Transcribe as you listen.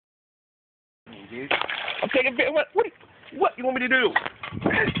dude. I'm taking what you want me to do?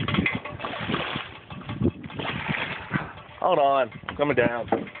 Hold on, I'm coming down.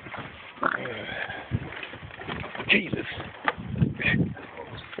 Jesus.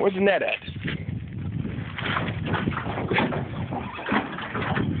 Where's the net at?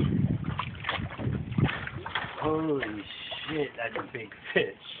 Holy shit, that's a big fish.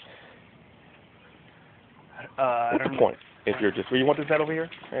 I What's don't the point? If you're just, you want this net over here?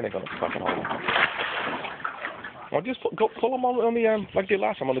 Ain't gonna fucking hold on. Well, just go pull them on the like you did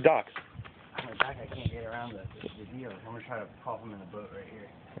last time on the docks. On the dock, I can't get around the deal. I'm gonna try to pop him in the boat right here.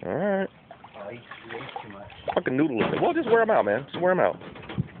 All right. Oh, he's too much. Fucking noodle him. Well, just wear him out, man. Just wear him out.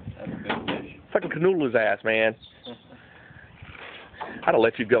 That's a good fish. Fucking canoodle his ass, man. I'd have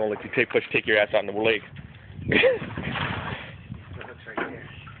let you go and let you take your ass out in the lake. Right there.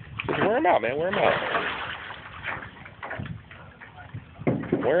 Just wear him out, man. Wear him out.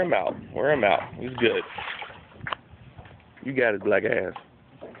 Wear him out. Wear him out. He's good. You got his black ass.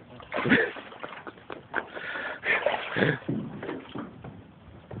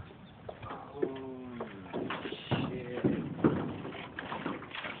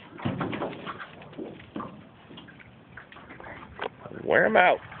 Wear him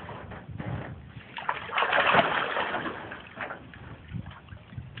out.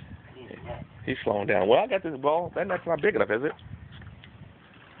 He's slowing down. Well, I got this ball. That net's not big enough, is it?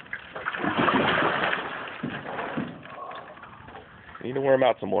 You need to wear him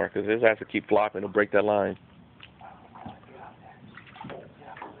out some more, because his ass will keep flopping. He'll break that line.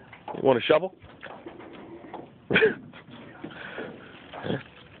 You want a shovel?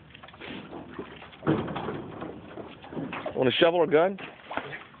 Want a shovel or gun?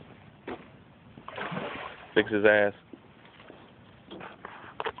 Fix his ass.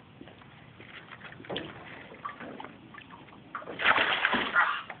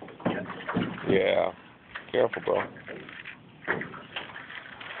 Yeah. Careful, bro.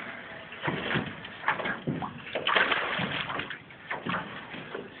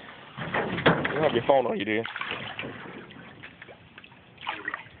 You don't have your phone on you, do you?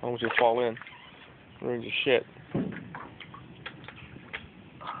 Why don't you fall in? Ruins your shit.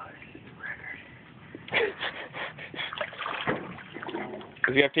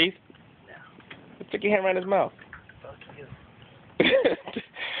 Does he have teeth? No. Stick your hand right in his mouth. Fuck you.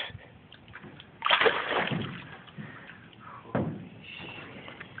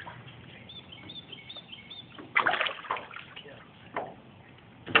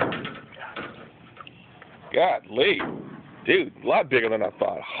 Godly. Dude, a lot bigger than I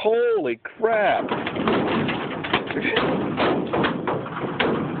thought. Holy crap.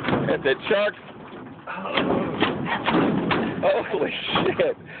 That's that shark. Holy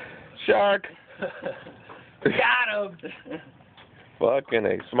shit. Shark. Got him. Fucking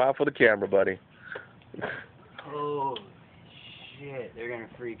A. Smile for the camera, buddy. Holy shit. They're gonna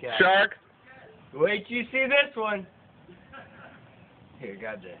freak out. Shark. Wait till you see this one. Here,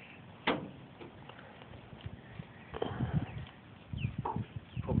 grab this.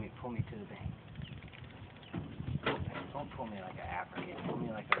 Pull me to the bank. Don't pull me like an African. Pull me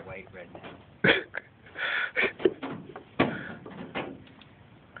like a white redneck.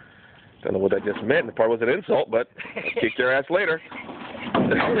 Don't know what that just meant. The part was an insult, but kick your ass later.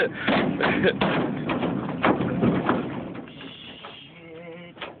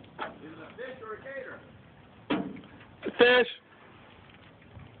 Fish.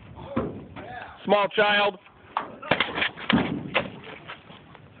 Small child.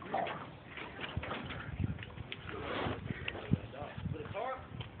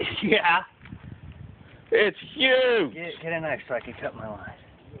 Yeah. It's huge. Get a knife so I can cut my line.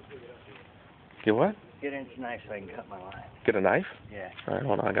 Get what? Get a knife so I can cut my line. Get a knife? Yeah. All right,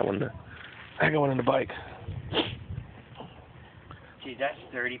 hold on. I got one in the bike. Gee, that's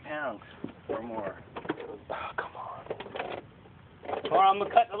 30 pounds or more. Oh, come on. Hold on, I'm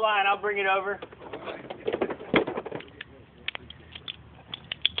gonna cut the line. I'll bring it over.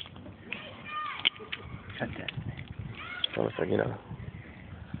 Cut that. I was like, you know,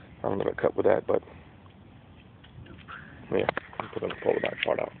 I don't know if I cut with that, but yeah, pull the back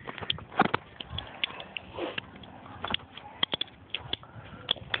part out.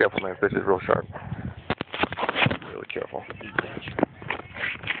 Careful, man. Fish is real sharp. Really careful.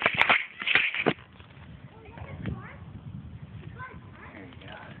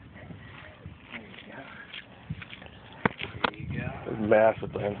 It's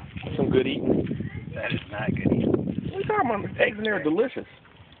massive, man. Some good eating. That is not good eating. What are you talking about? The eggs in there are delicious.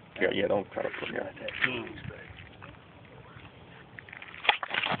 Yeah, don't try to put it Not that beans, but...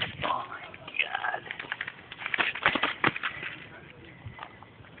 Oh my God.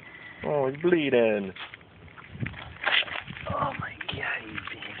 Oh, he's bleeding. Oh my god, he's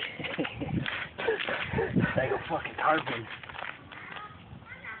big. Like a fucking tarpon.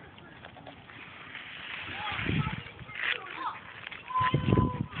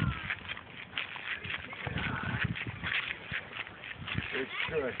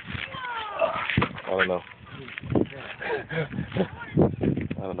 I don't know.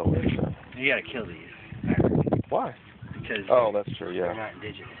 I don't know what it's at. You gotta kill these. Why? Because oh, that's true. Yeah. they're not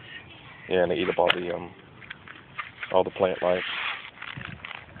indigenous. Yeah, and they eat up all the plant life.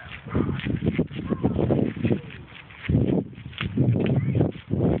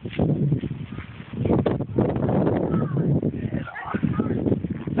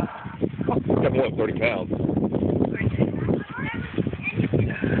 Got more than 30 pounds.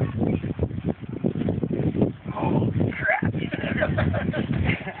 Oh, crap. Yeah.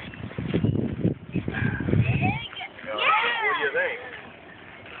 What do you think?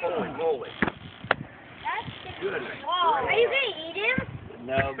 Holy moly. That's Good. Whoa. Are you going to eat him?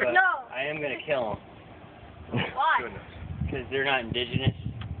 No, but No. I am gonna kill them. Why? Goodness. Because they're not indigenous.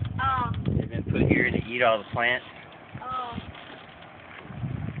 Oh. They've been put here to eat all the plants. Oh.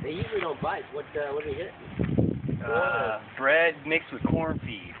 They usually don't bite. What do they get? Bread mixed with corn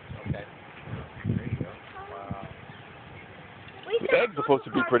feed. Okay. There you go. Wow. The egg's supposed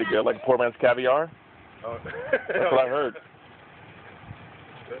to be pretty good, like poor man's caviar. Oh. That's what I heard.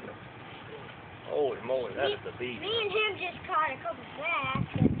 Goodness. Holy moly, that is a beast. Me and him just caught a couple bass.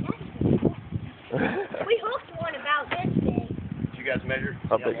 And that's we hooked one about this big. Did you guys measure?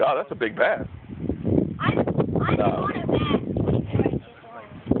 How big? Oh, that's a big bass. I caught a bass.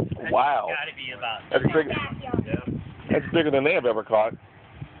 Wow. Gotta be about. That's big. Backyard. Yeah. That's bigger than they have ever caught.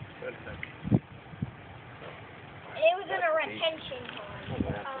 Goodness. It was in a retention pond.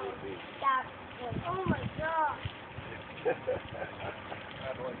 That was, oh my god.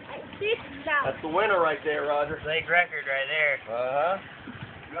 That's the winner right there, Roger. Lake record right there. Uh-huh.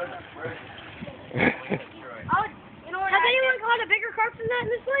 Oh, you know what? Has anyone caught a bigger carp than that in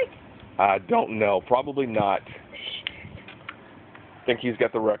this lake? I don't know. Probably not. I think he's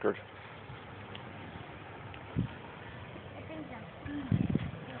got the record. I think so.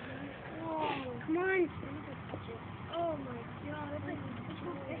 Whoa. Come on. Oh my god.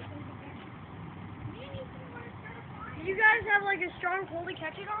 Did you guys have like a strong pole to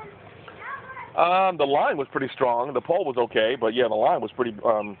catch it on? The line was pretty strong. The pole was okay, but yeah, the line was pretty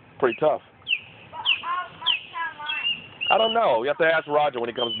tough. I don't know. You have to ask Roger when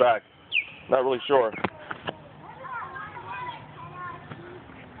he comes back. Not really sure.